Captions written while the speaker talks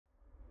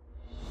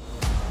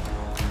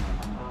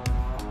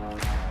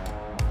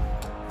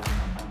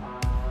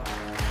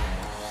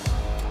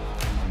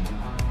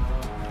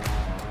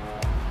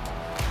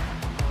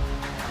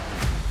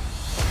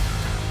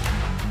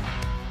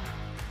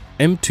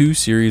M2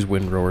 series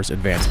windrowers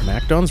advance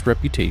MacDon's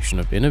reputation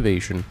of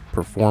innovation,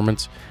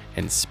 performance,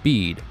 and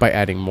speed by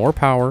adding more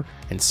power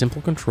and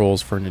simple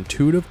controls for an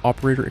intuitive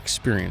operator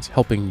experience,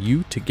 helping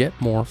you to get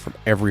more from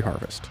every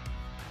harvest.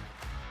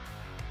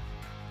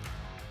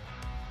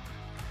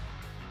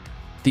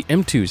 The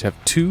M2s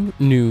have two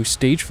new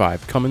Stage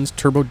 5 Cummins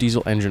turbo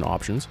diesel engine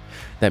options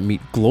that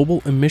meet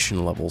global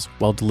emission levels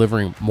while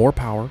delivering more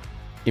power,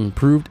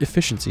 improved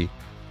efficiency,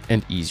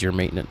 and easier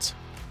maintenance.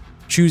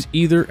 Choose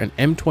either an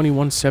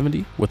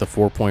M2170 with a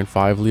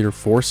 4.5-liter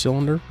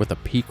four-cylinder with a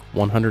peak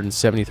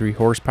 173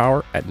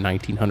 horsepower at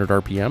 1900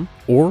 RPM,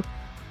 or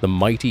the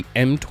mighty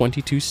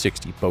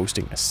M2260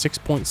 boasting a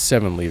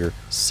 6.7-liter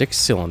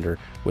six-cylinder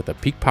with a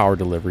peak power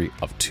delivery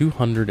of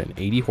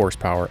 280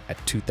 horsepower at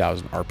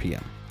 2000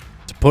 RPM.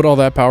 To put all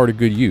that power to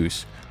good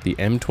use, the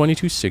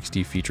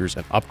M2260 features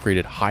an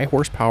upgraded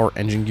high-horsepower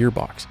engine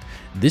gearbox.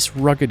 This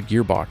rugged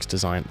gearbox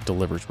design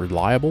delivers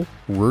reliable,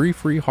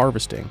 worry-free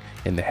harvesting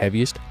in the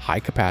heaviest,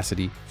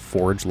 high-capacity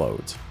forage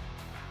loads.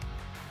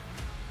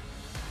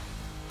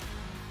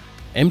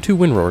 M2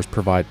 windrowers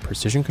provide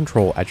precision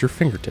control at your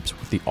fingertips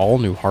with the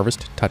all-new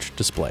Harvest Touch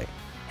display.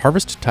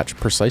 Harvest Touch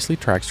precisely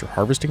tracks your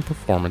harvesting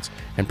performance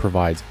and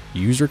provides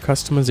user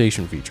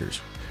customization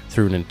features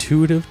through an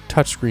intuitive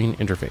touchscreen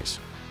interface.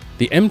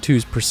 The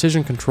M2's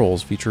precision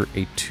controls feature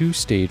a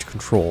two-stage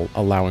control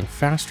allowing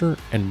faster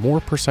and more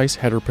precise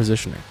header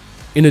positioning.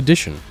 In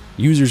addition,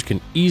 users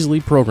can easily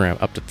program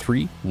up to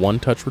 3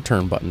 one-touch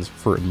return buttons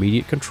for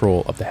immediate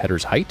control of the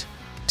header's height,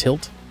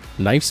 tilt,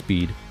 knife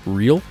speed,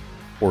 reel,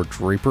 or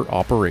draper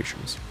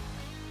operations.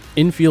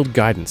 In-field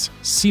guidance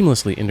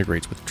seamlessly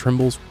integrates with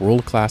Trimble's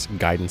world-class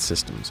guidance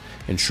systems,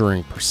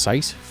 ensuring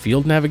precise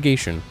field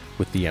navigation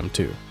with the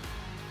M2.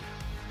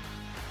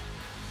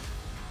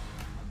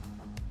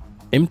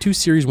 M2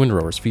 series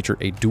windrowers feature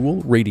a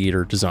dual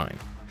radiator design.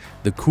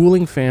 The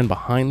cooling fan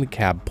behind the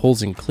cab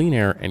pulls in clean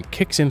air and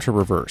kicks into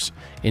reverse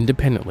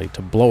independently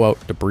to blow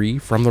out debris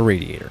from the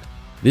radiator.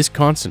 This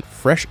constant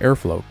fresh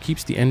airflow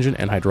keeps the engine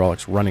and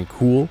hydraulics running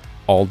cool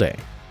all day.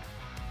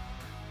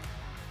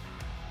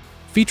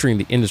 Featuring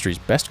the industry's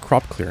best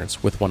crop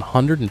clearance with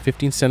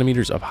 115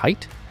 centimeters of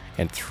height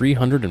and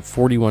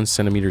 341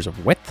 centimeters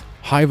of width,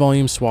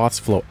 high-volume swaths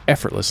flow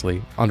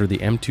effortlessly under the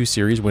M2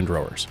 series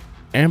windrowers.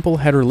 Ample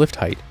header lift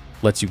height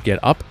lets you get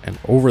up and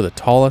over the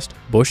tallest,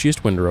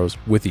 bushiest windrows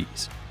with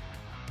ease.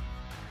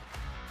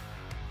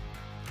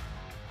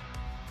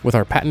 With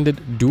our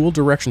patented dual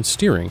direction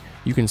steering,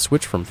 you can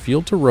switch from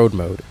field to road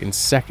mode in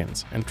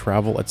seconds and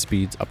travel at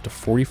speeds up to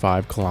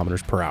 45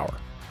 kilometers per hour.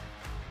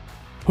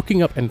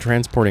 Hooking up and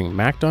transporting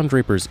MacDon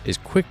drapers is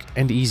quick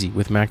and easy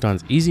with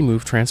MacDon's Easy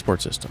Move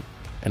transport system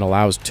and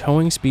allows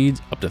towing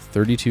speeds up to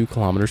 32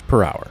 kilometers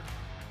per hour.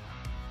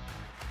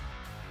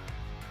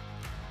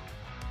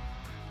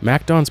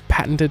 MacDon's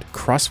patented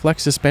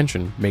cross-flex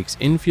suspension makes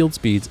infield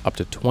speeds up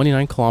to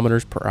 29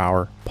 kilometers per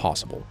hour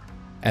possible,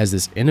 as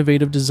this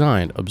innovative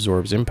design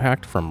absorbs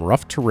impact from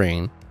rough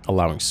terrain,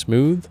 allowing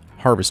smooth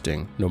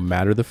harvesting no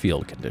matter the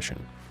field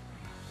condition.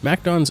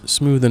 MacDon's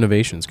smooth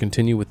innovations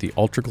continue with the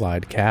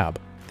UltraGlide cab.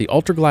 The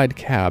UltraGlide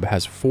cab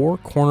has 4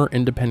 corner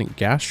independent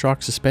gas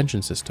shock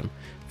suspension system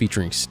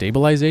featuring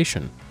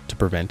stabilization to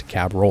prevent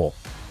cab roll.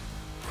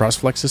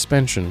 Cross-flex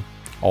suspension,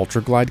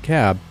 UltraGlide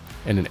cab,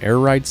 and an air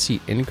ride seat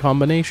in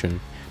combination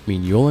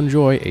mean you'll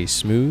enjoy a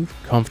smooth,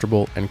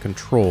 comfortable, and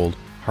controlled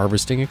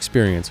harvesting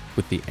experience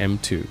with the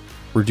M2,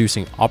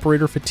 reducing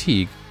operator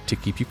fatigue to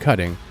keep you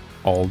cutting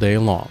all day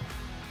long.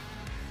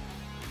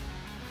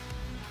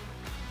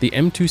 The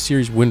M2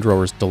 series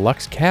windrower's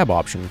deluxe cab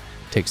option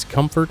takes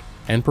comfort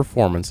and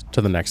performance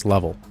to the next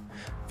level,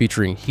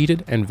 featuring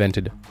heated and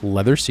vented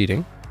leather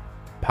seating,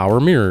 power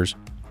mirrors,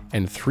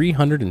 and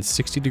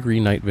 360-degree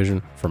night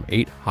vision from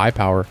 8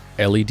 high-power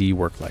LED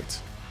work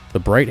lights. The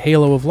bright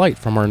halo of light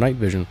from our night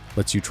vision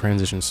lets you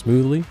transition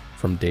smoothly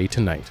from day to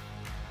night.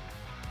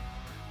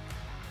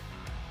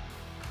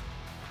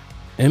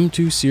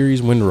 M2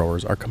 series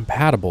windrowers are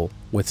compatible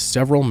with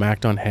several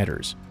MacDon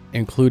headers,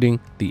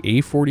 including the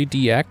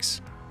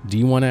A40DX,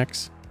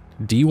 D1X,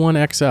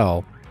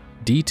 D1XL,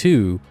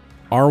 D2,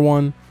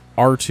 R1,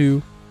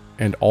 R2,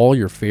 and all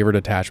your favorite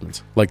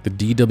attachments like the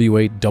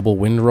DWA double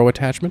windrow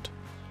attachment,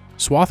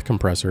 swath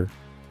compressor,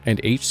 and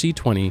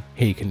HC20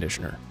 hay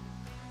conditioner.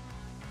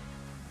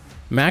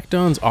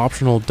 MacDon's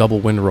optional double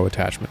windrow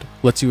attachment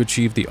lets you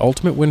achieve the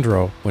ultimate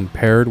windrow when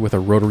paired with a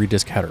rotary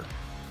disc header.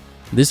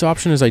 This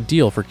option is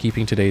ideal for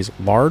keeping today's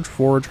large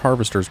forage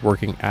harvesters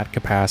working at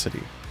capacity,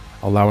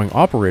 allowing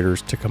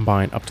operators to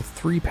combine up to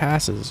 3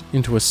 passes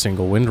into a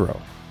single windrow.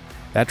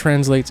 That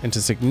translates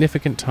into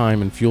significant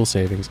time and fuel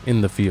savings in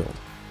the field.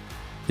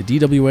 The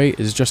DWA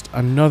is just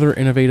another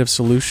innovative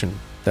solution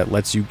that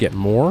lets you get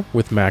more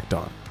with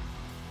MacDon.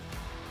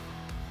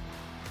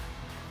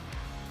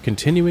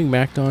 Continuing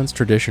MacDon's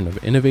tradition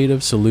of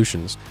innovative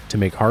solutions to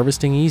make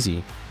harvesting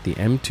easy, the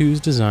M2's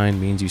design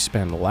means you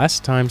spend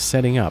less time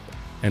setting up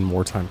and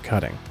more time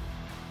cutting.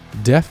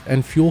 Def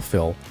and fuel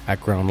fill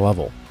at ground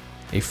level.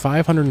 A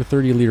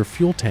 530-liter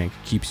fuel tank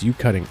keeps you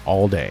cutting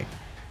all day.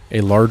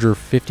 A larger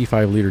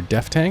 55-liter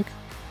def tank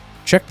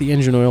check the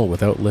engine oil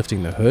without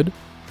lifting the hood,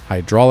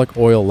 hydraulic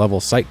oil level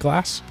sight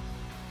glass,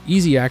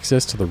 easy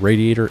access to the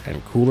radiator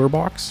and cooler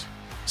box,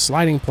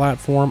 sliding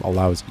platform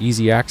allows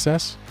easy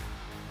access,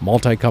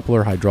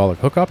 multi-coupler hydraulic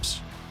hookups,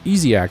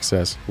 easy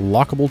access,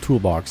 lockable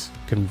toolbox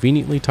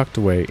conveniently tucked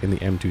away in the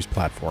M2's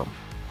platform.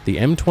 The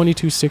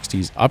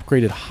M2260's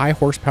upgraded high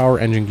horsepower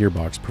engine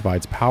gearbox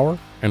provides power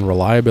and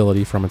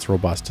reliability from its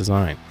robust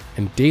design,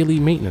 and daily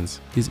maintenance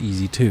is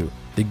easy too.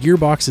 The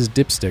gearbox's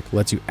dipstick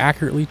lets you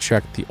accurately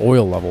check the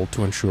oil level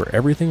to ensure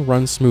everything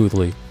runs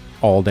smoothly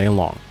all day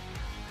long.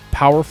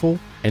 Powerful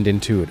and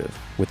intuitive,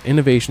 with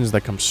innovations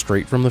that come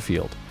straight from the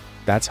field.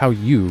 That's how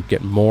you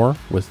get more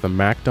with the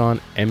MacDon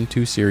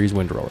M2 Series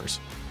Windrowers.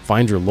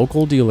 Find your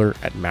local dealer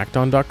at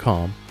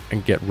MacDon.com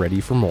and get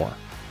ready for more.